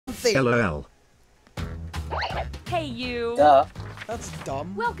nothing. LOL. Hey, you. Duh. That's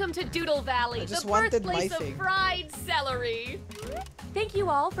dumb. Welcome to Doodle Valley, I just the wanted my birthplace thing. of fried celery. Thank you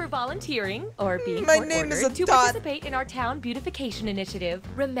all for volunteering or being My court name is ordered a to dot. participate in our town beautification initiative.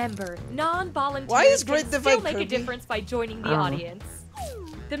 Remember, non-volunteers Why is can Great still Divide make a Kirby? difference by joining the audience.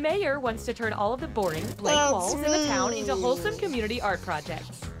 The mayor wants to turn all of the boring, blank walls in the town into wholesome community art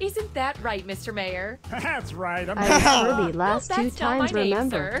projects. Isn't that right, Mr. Mayor? That's right, I was Kirby last No, two that's not my times, name,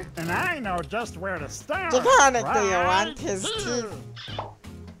 remember? sir. and I know just where to start. Mechanic, do you right want his here. teeth?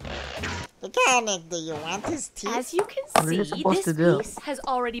 Mechanic, do you want his teeth? As you can What are you see, supposed this to do? piece has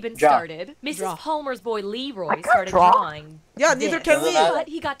already been Draw. started. Mrs. Draw. Palmer's boy Leroy can't started draw. drawing. Yeah, neither this, can we. but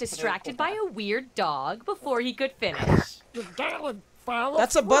he got distracted by a weird dog before he could finish. You darling fellow.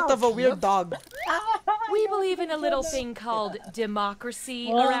 That's a butt of a weird dog. We believe in a little thing called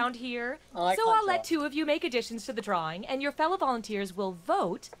democracy around here. I like So that I'll let draw. two of you make additions to the drawing, and your fellow volunteers will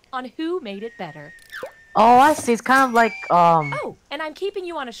vote on who made it better. Oh, I see. It's kind of like Oh, and I'm keeping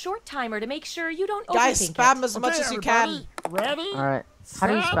you on a short timer to make sure you don't Guys, overthink spam it. as much Okay, as you can. everybody, Ready? All right. How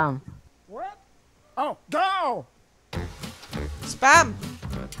do you Stop. spam? What? Oh, go! Spam.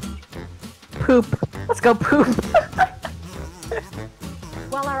 Poop. Let's go poop.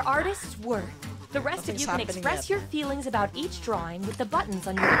 While our artists work, the rest of Nothing's you can happening express yet. your feelings about each drawing with the buttons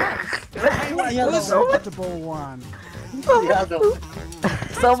on your device. I like Yeah, the that's vegetable one. The other one.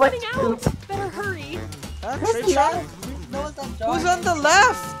 So much Running poop. out! Better hurry! Tricia? No, it's not Who's drawing. on the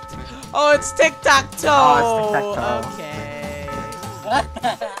left? Oh, it's tic-tac-toe. Oh, it's Okay.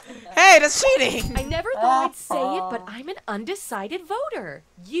 Hey, that's cheating. I never thought I'd say it, but I'm an undecided voter.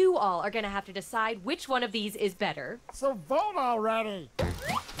 You all are gonna have to decide which one of these is better. So vote already.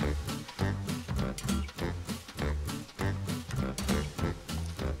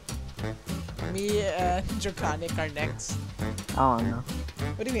 Me and Draconic are next. Oh no.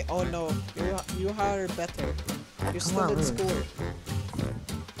 What do you mean? Oh no, you are better. You're still on, in really. school.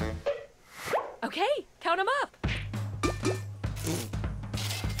 Okay, count them up.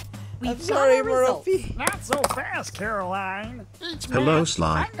 We've I'm got sorry, our results. Murphy. Not so fast, Caroline. Each Hello, match,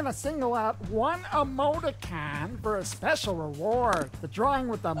 Sly. I'm gonna single out one emoticon for a special reward. The drawing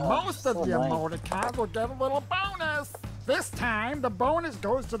with the most of so the nice. emoticons will get a little bonus. This time, the bonus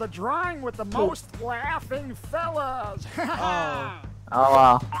goes to the drawing with the most laughing fellas. Oh. Oh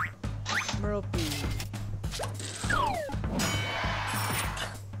wow. Murphy.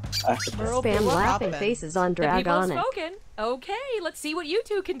 After Murphy, Spam what laughing happened? faces on The people have Dragonic. spoken. Okay, let's see what you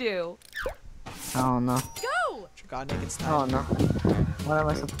two can do. Oh no. Go! Draconic, it's Oh time. no. What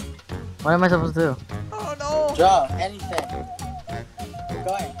am I supposed to do? Oh no. Draw anything.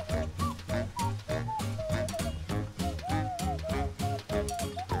 Go ahead.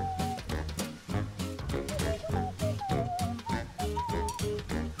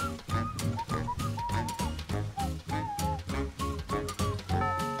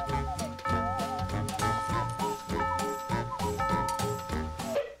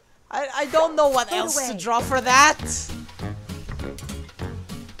 I don't know what else to away. draw for that.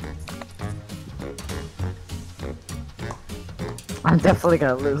 I'm definitely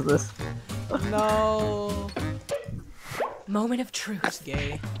gonna lose this. No. Moment of truth. It's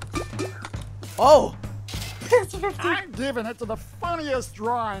gay. Oh. I'm giving it to the funniest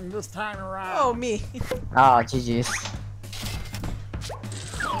drawing this time around. Oh me. Oh GG's.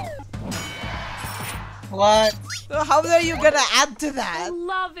 What? How are you gonna add to I that?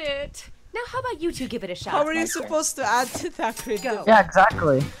 love it. Now, how about you two give it a shot? How are you Meister? supposed to add to that? Go. Yeah,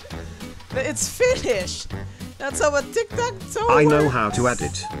 exactly. It's finished. That's how a tic-tac-toe I know works. how to add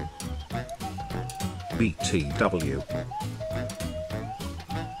it. BTW.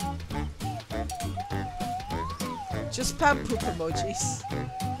 Just spam poop emojis.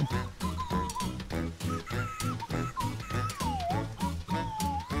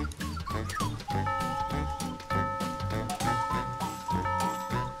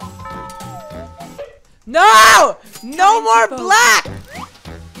 No! No more black!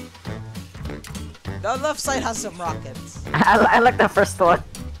 The left side has some rockets. I like the first one.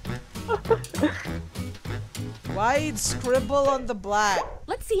 Wide scribble on the black.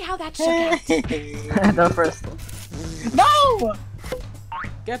 Let's see how that shook out. The first one. No!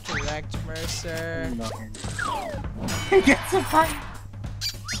 Get wrecked, Mercer. Get some fun.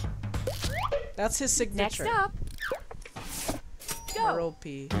 That's his Next signature. up. Go.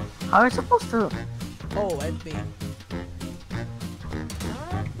 Maropi. How are we supposed to? Oh, and me.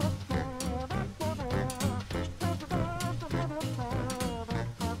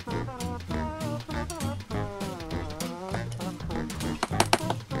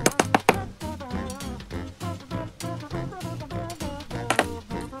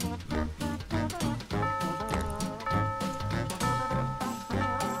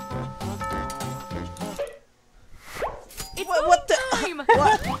 time!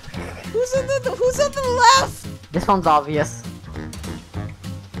 What? Who's on the left? This one's obvious.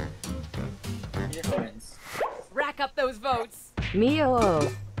 Difference. Rack up those votes.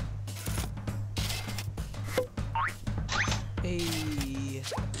 Mio. Hey.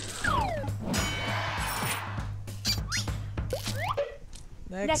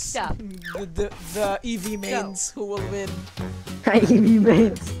 Next up. The EV mains who will win. EV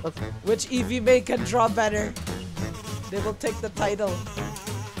mains. Which EV main can draw better? They will take the title.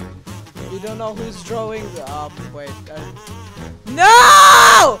 We don't know who's drawing. Wait.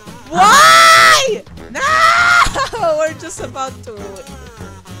 No! Why? No! We're just about to.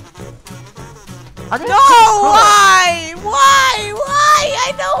 No! Why? Why? Why?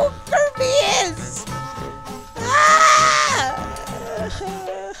 I know who Kirby is. Ah!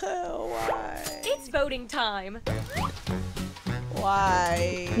 Why? It's voting time.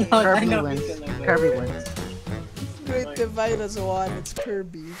 Why? Kirby wins. Kirby wins. Great Divide as one. It's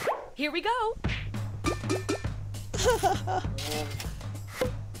Kirby. Here we go.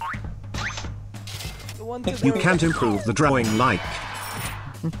 The one to You the can't improve the drawing like.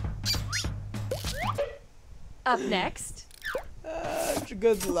 Up next.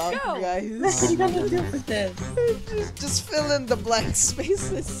 Good luck, Go. guys. What are you gonna do with this? Just fill in the blank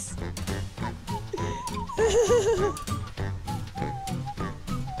spaces.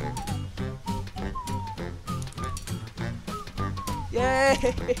 Yay!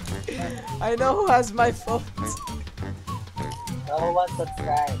 I know who has my phone. No one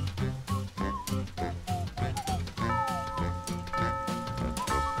subscribe.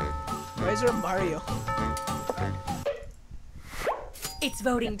 Where's your Mario? It's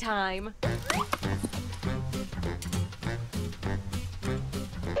voting time.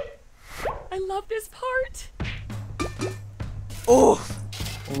 I love this part. Oh!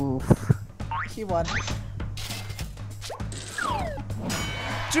 Oof. He won.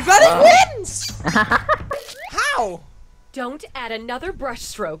 Dragonic wins! How? Don't add another brush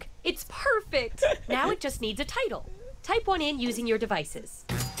stroke. It's perfect. Now it just needs a title. Type one in using your devices.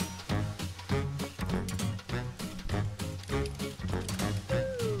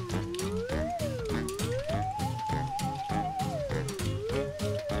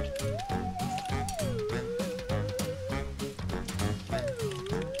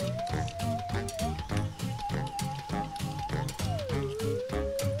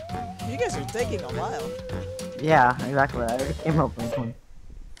 You guys are taking a while. Yeah, exactly. I already came up with one.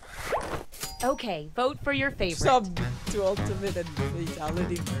 Okay, vote for your favorite. Sub to Ultimate and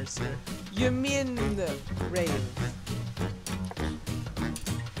Fatality Mercer. You mean the Rave?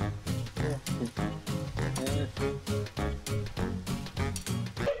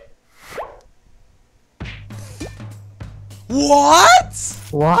 What?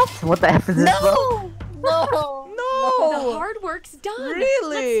 What? What the F is this? No! No! The No! hard work's done.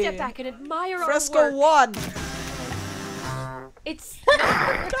 Really? Let's step back and admire Fresco our work. 1. It's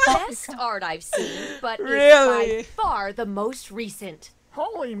not the best art I've seen, but Really? it's by far the most recent.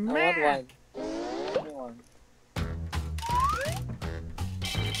 Holy I want man! one. Give me one.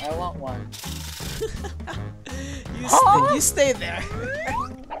 I want one. You stay there.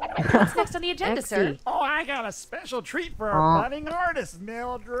 What's next on the agenda, sir? Oh, I got a special treat for our budding artist,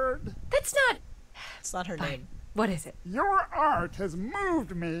 Mildred. That's not... It's not her name. What is it? Your art has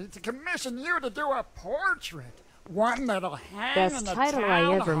moved me to commission you to do a portrait. One that'll hang Best in the title town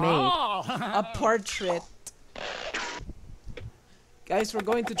I ever made. hall. A portrait. Guys, we're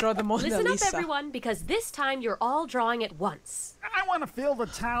going to draw the Mona Listen Lisa. up, everyone, because this time you're all drawing at once. I want to fill the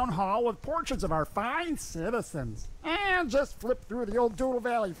town hall with portraits of our fine citizens. And just flip through the old Doodle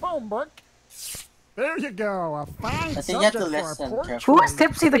Valley phone book. There you go, a fine I think you have subject to for a listen portrait. carefully. Who is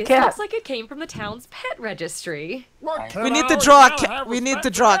Tipsy the This cat? looks like it came from the town's pet registry. Look, We need to kiddo, draw a you gotta cat. have We need to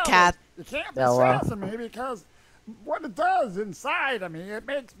respect draw a for cat. elders. You can't be Yeah, well. sassing me because what it does inside of me, it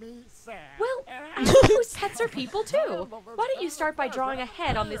makes me sad. Well, And I suppose pets are people too. Why don't you start by drawing a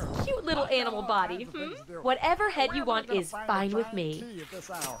head on this cute little animal body, Whatever head you want is fine with me.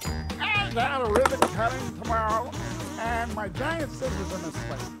 I got a ribbon cutting tomorrow, and my giant scissors in this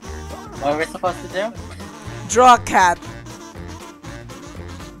place. What are we supposed to do? Draw a cat.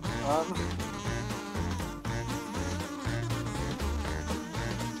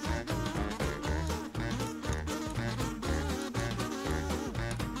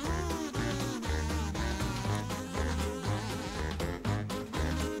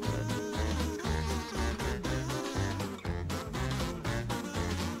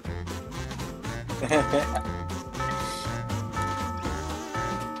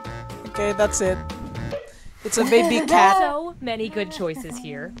 Okay, that's it. It's a baby cat. So many good choices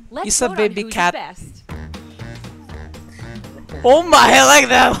here. Let's It's a vote baby on who's cat. the best. Oh my, I like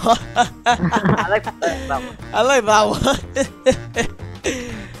that one. I like that one. I like that one.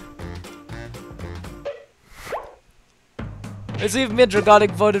 Let's see if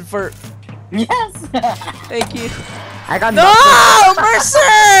Midragonic voted for. Yes! Thank you. I got No,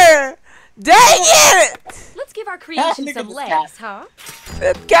 Mercer! Dang it! Let's give our creation Look at some this legs, cat. huh?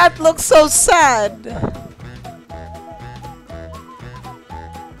 That cat looks so sad.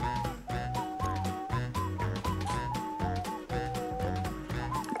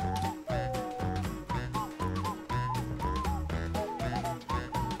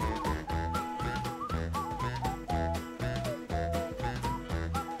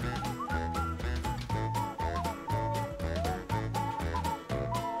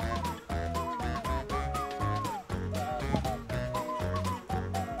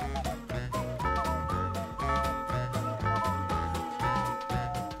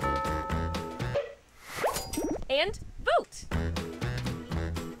 And vote.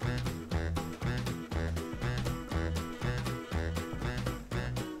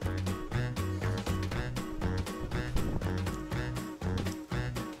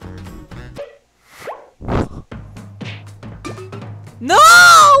 No!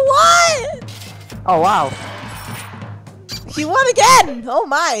 What? Oh wow. He won again! Oh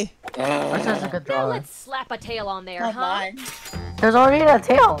my. That's just a good Now draw. let's slap a tail on there, Not huh? mine. There's already a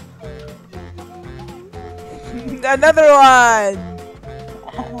tail. Another one!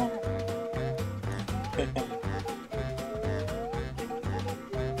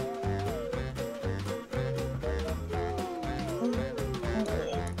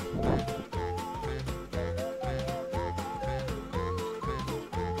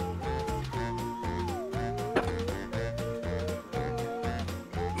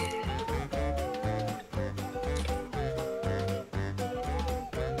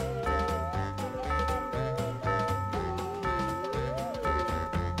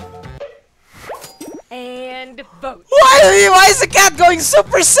 And vote. Why is the cat going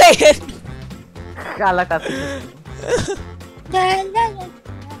Super Saiyan? I like that.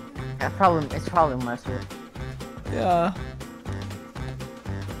 It's probably Mercer. Yeah.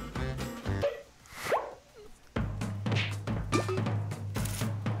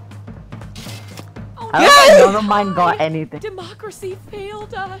 I don't think none of mine got anything. Democracy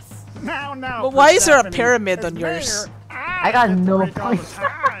failed us. Now, But why is there a Persephone, pyramid as on yours? mayor, I got no break all the points.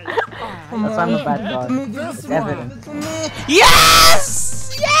 ties. That's why I'm a bad dog. It's evident.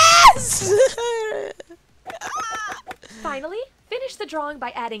 Yes! Yes! Finally, finish the drawing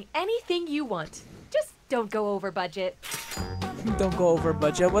by adding anything you want. Just don't go over budget. Don't go over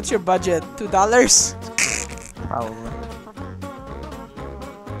budget. What's your budget? $2? Probably.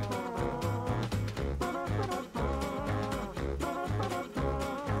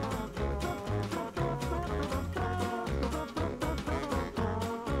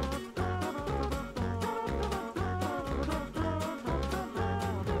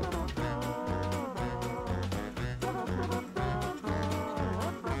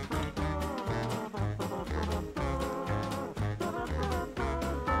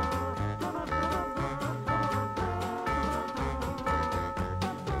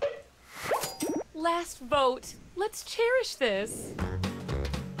 Last vote. Let's cherish this.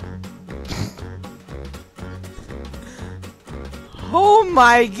 Oh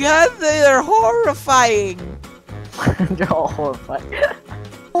my god, they are horrifying. They're all horrified.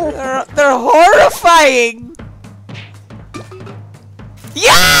 They're horrifying.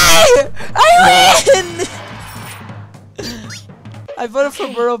 Yay! I win! I voted for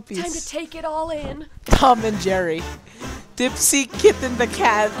World Time to Peace. take it all in. Tom and Jerry. Dipsy, Kitten the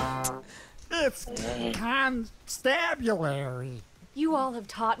cat. It's constabulary. You all have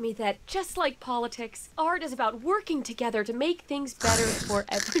taught me that, just like politics, art is about working together to make things better for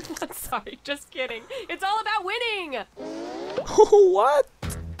everyone. Sorry, just kidding. It's all about winning! What?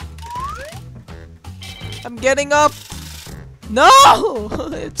 I'm getting up. No!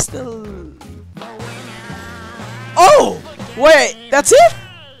 It's still... Oh! Wait, that's it?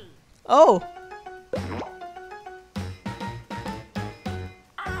 Oh.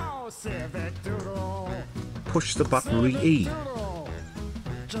 Oh, Civic Doodle. Push the button re-E. Doodle.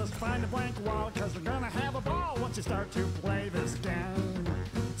 Just find a blank wall, cause we're gonna have a ball once you start to play this game.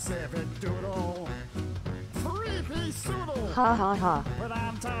 Civic Doodle. Three-piece doodle. Ha ha ha. Put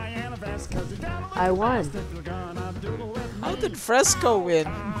on tie and a vest, cause you gotta look I won. best if you're gonna doodle with me. How did Fresco win?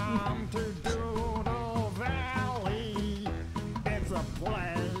 Come to Doodle Valley. It's a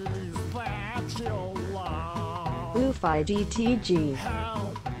place that you'll love. Oof IGTG.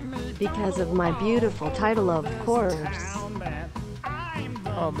 Help me Because of my beautiful title, of course. town that I'm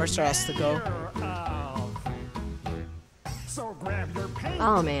the Oh, Mercer has to go. mayor of. So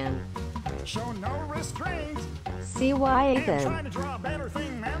Oh man. Show no restraint. CYA And trying then. to draw a better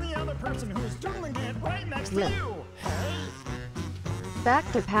thing than the other person who's doodling it right next to Yeah. you. Hey,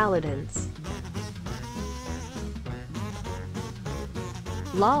 Back to Paladins.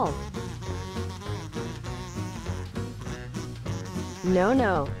 Lol. No,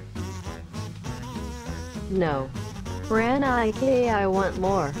 no. No. Ran IK, I want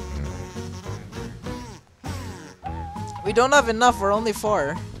more. We don't have enough, we're only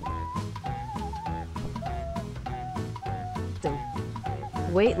 4.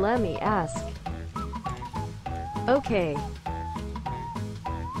 Wait, let me ask. Okay.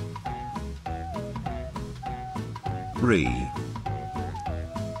 Re.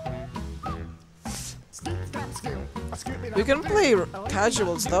 We can play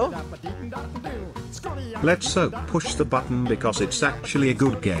casuals though. Let's push the button because it's actually a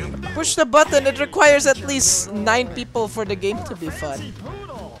good game. Push the button, it requires at least 9 people for the game to be fun.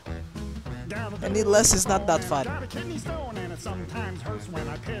 Any less is not that fun. got a kidney stone and it sometimes hurts when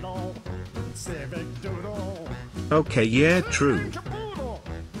I piddle. Civic Doodle. Okay, yeah, true. Caboodle.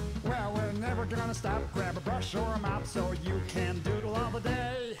 Well, we're never gonna stop. Grab a brush or a mop so you can doodle all the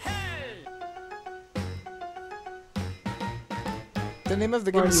day. Hey! The name of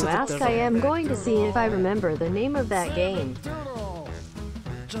the game While is you Civic ask, Doodle. I am going to see if I remember the name of that game. Doodle.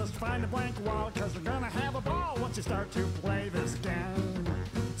 Just find a blank wall, cause we're gonna have a ball once you start to play this game.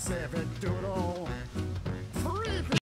 Civic Doodle.